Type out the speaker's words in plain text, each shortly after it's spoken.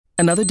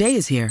Another day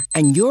is here,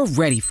 and you're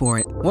ready for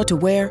it. What to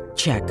wear?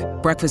 Check.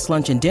 Breakfast,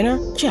 lunch, and dinner?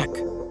 Check.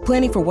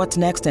 Planning for what's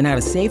next and how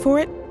to save for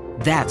it?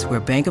 That's where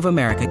Bank of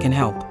America can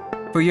help.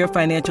 For your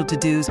financial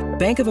to-dos,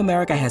 Bank of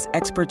America has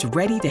experts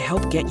ready to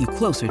help get you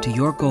closer to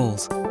your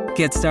goals.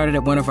 Get started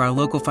at one of our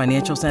local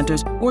financial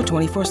centers or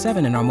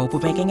 24/7 in our mobile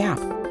banking app.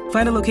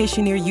 Find a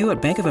location near you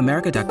at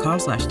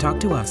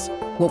bankofamerica.com/talktous.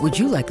 What would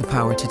you like the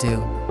power to do?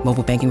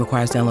 Mobile banking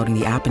requires downloading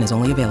the app and is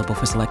only available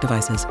for select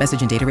devices.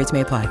 Message and data rates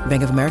may apply.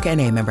 Bank of America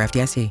N.A., member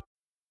FDIC.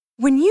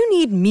 When you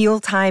need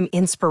mealtime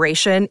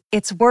inspiration,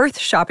 it's worth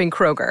shopping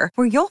Kroger,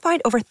 where you'll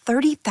find over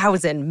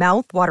 30,000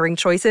 mouth-watering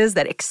choices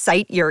that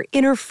excite your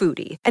inner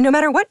foodie. And no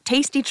matter what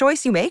tasty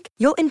choice you make,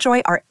 you'll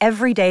enjoy our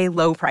everyday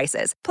low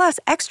prices, plus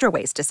extra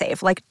ways to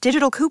save, like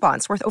digital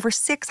coupons worth over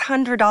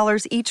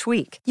 $600 each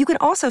week. You can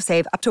also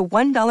save up to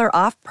 $1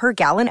 off per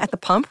gallon at the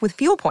pump with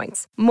fuel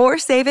points. More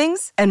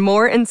savings and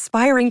more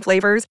inspiring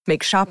flavors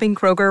make shopping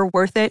Kroger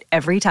worth it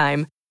every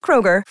time.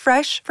 Kroger,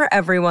 fresh for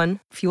everyone.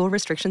 Fuel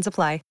restrictions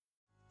apply.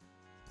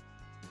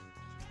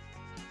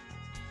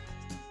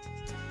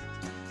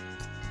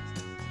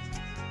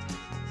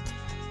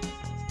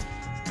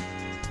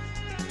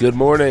 Good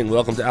morning.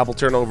 Welcome to Apple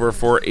Turnover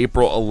for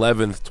April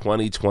 11th,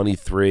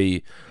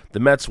 2023. The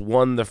Mets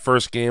won the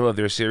first game of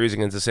their series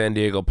against the San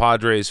Diego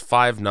Padres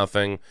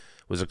 5-0. It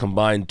was a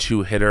combined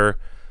two-hitter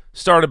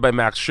started by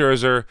Max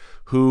Scherzer,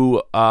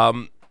 who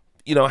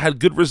had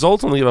good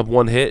results, only gave up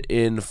one hit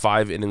in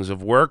 5 innings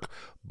of work,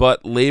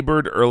 but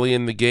labored early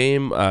in the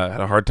game, had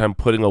a hard time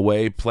putting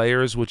away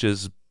players, which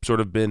has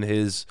sort of been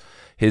his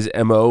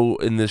MO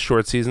in this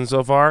short season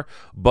so far.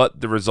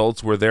 But the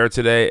results were there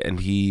today, and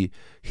he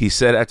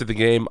said after the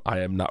game, "I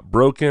am not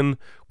broken,"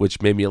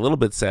 which made me a little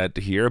bit sad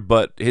to hear.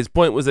 But his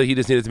point was that he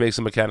just needed to make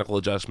some mechanical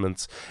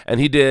adjustments, and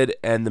he did,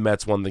 and the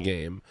Mets won the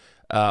game.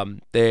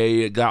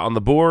 They got on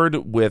the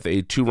board with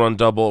a 2-run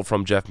double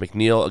from Jeff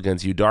McNeil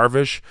against Yu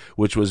Darvish,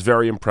 which was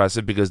very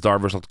impressive because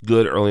Darvish looked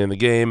good early in the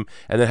game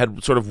and then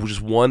had sort of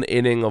just one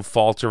inning of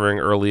faltering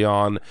early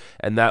on,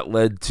 and that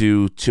led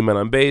to 2 men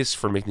on base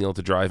for McNeil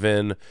to drive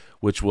in,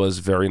 which was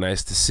very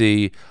nice to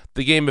see.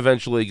 The game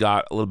eventually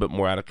got a little bit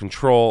more out of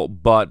control,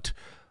 but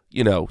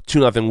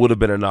 2-0 would have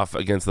been enough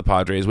against the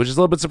Padres, which is a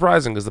little bit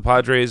surprising because the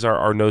Padres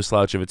are no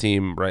slouch of a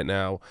team right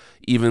now,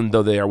 even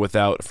though they are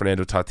without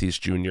Fernando Tatis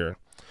Jr.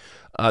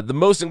 The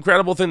most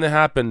incredible thing that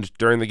happened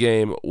during the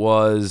game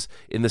was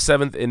in the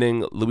 7th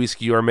inning, Luis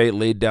Guillorme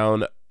laid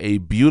down a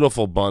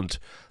beautiful bunt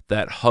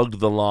that hugged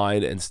the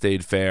line and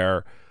stayed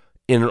fair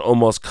in an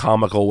almost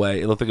comical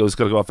way. It looked like it was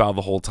going to go foul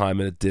the whole time,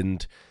 and it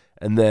didn't.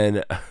 And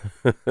then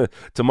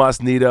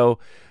Tomas Nido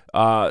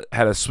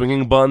had a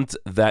swinging bunt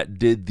that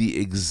did the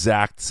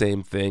exact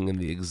same thing in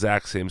the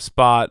exact same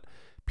spot.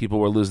 People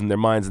were losing their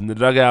minds in the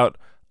dugout.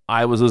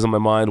 I was losing my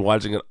mind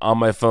watching it on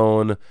my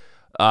phone,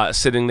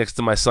 sitting next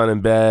to my son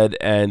in bed,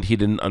 and he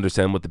didn't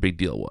understand what the big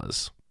deal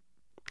was.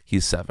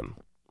 He's 7.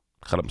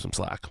 Cut him some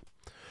slack.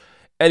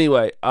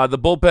 Anyway, the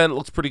bullpen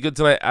looks pretty good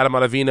tonight. Adam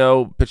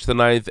Ottavino pitched the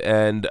 9th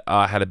and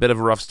had a bit of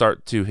a rough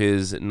start to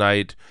his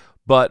night,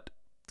 but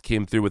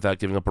came through without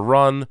giving up a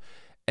run.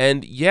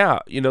 And yeah,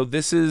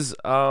 this is,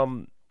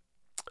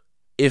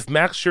 if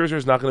Max Scherzer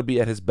is not going to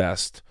be at his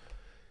best,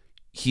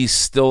 he's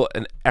still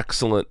an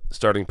excellent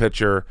starting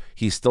pitcher.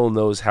 He still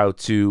knows how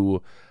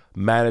to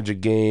manage a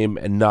game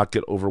and not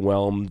get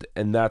overwhelmed,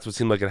 and that's what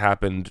seemed like it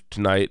happened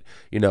tonight.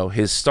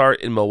 His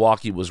start in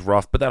Milwaukee was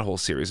rough, but that whole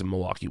series in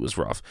Milwaukee was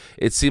rough.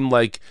 It seemed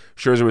like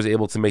Scherzer was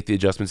able to make the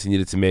adjustments he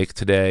needed to make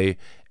today,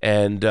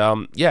 and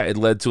it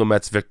led to a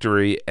Mets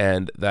victory,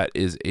 and that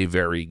is a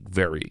very,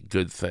 very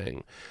good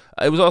thing.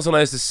 It was also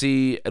nice to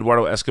see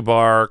Eduardo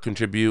Escobar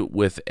contribute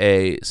with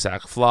a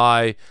sac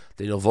fly.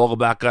 Daniel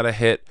Vogelbach got a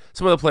hit.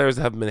 Some of the players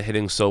that haven't been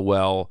hitting so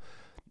well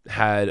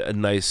had a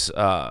nice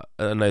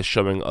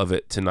showing of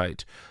it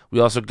tonight. We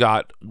also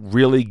got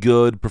really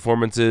good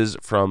performances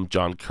from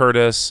John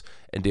Curtis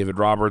and David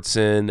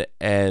Robertson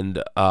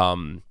and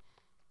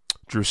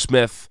Drew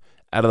Smith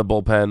out of the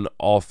bullpen,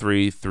 all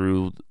 3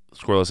 through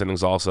scoreless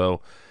innings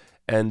also.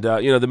 And,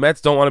 the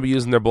Mets don't want to be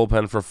using their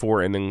bullpen for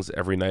 4 innings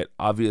every night,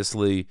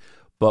 obviously,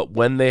 but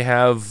when they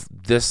have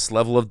this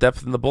level of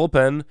depth in the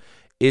bullpen,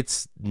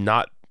 it's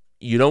not,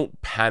 you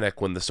don't panic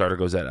when the starter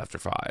goes out after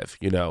 5,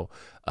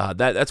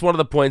 That's one of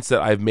the points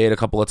that I've made a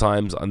couple of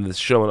times on this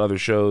show and other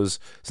shows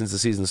since the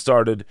season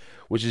started,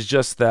 which is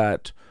just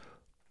that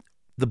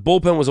the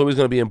bullpen was always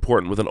going to be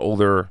important with an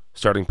older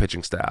starting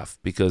pitching staff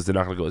because they're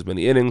not going to go as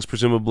many innings,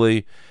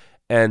 presumably.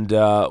 And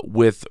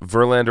with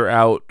Verlander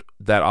out,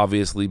 that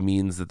obviously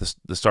means that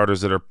the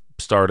starters that are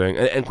starting,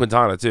 and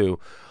Quintana too,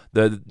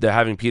 they're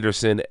having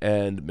Peterson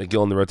and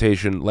McGill in the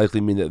rotation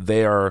likely mean that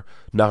they are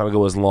not going to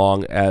go as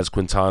long as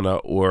Quintana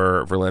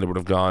or Verlander would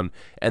have gone.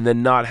 And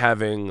then not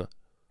having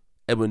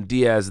Edwin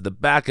Diaz at the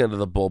back end of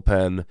the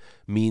bullpen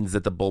means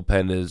that the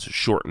bullpen is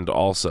shortened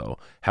also.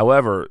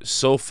 However,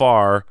 so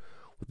far,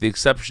 with the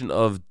exception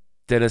of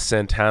Dennis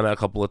Santana a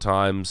couple of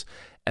times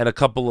and a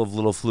couple of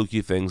little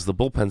fluky things, the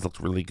bullpen's looked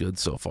really good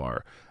so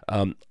far.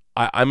 I'm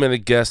going to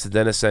guess the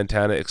Dennis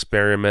Santana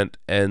experiment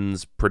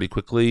ends pretty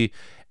quickly,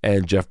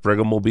 and Jeff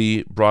Brigham will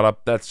be brought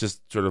up. That's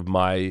just sort of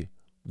my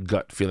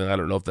gut feeling. I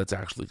don't know if that's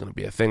actually going to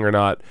be a thing or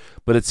not,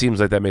 but it seems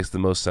like that makes the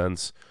most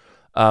sense.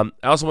 I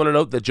also want to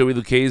note that Joey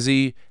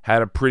Lucchesi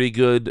had a pretty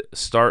good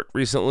start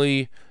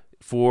recently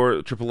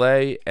for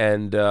AAA,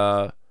 and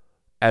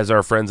as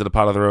our friends at A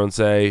Pot of Their Own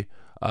said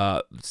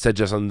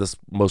just on this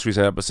most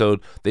recent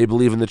episode, they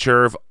believe in the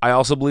Churve. I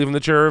also believe in the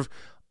Churve.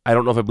 I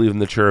don't know if I believe in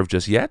the Churve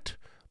just yet,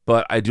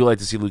 but I do like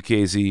to see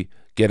Lucchesi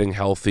getting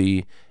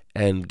healthy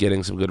and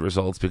getting some good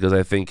results, because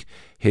I think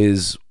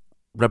his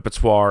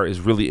repertoire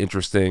is really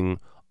interesting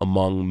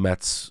among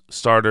Mets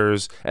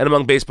starters and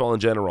among baseball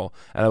in general.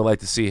 And I would like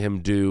to see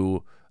him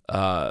do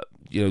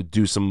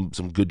some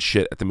good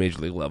shit at the major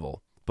league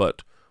level.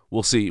 But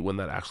we'll see when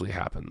that actually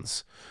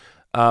happens.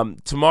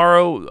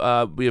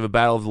 Tomorrow, we have a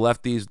battle of the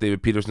lefties.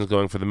 David Peterson's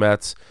going for the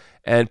Mets.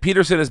 And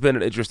Peterson has been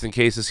an interesting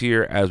case this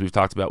year, as we've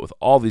talked about with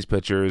all these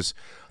pitchers.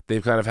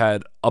 They've kind of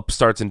had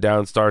upstarts and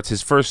downstarts.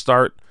 His first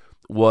start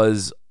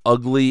was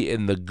ugly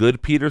in the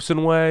good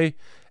Peterson way,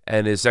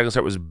 and his second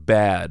start was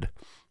bad.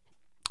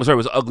 Sorry, it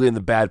was ugly in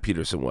the bad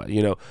Peterson way.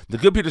 The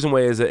good Peterson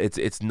way is that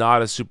it's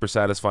not a super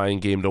satisfying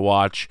game to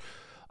watch.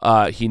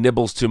 He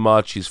nibbles too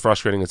much, he's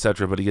frustrating,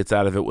 etc., but he gets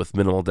out of it with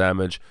minimal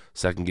damage.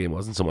 Second game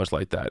wasn't so much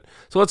like that.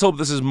 So let's hope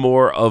this is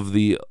more of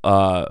the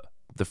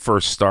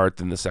first start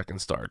than the second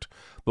start.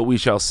 But we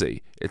shall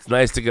see. It's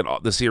nice to get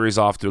the series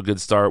off to a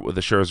good start with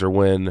a Scherzer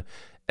win.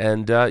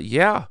 And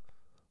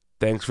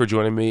thanks for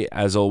joining me,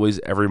 as always,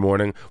 every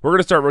morning. We're going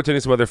to start rotating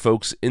some other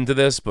folks into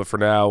this, but for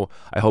now,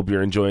 I hope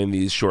you're enjoying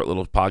these short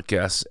little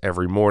podcasts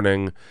every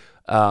morning.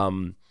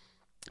 Go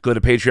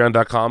to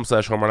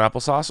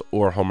patreon.com/homerunapplesause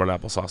or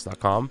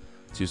homerunapplesause.com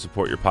to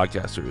support your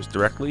podcasters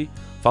directly.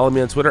 Follow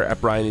me on Twitter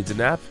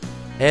 @BrianNeedsANap.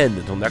 And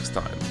until next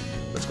time,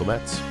 let's go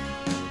Mets.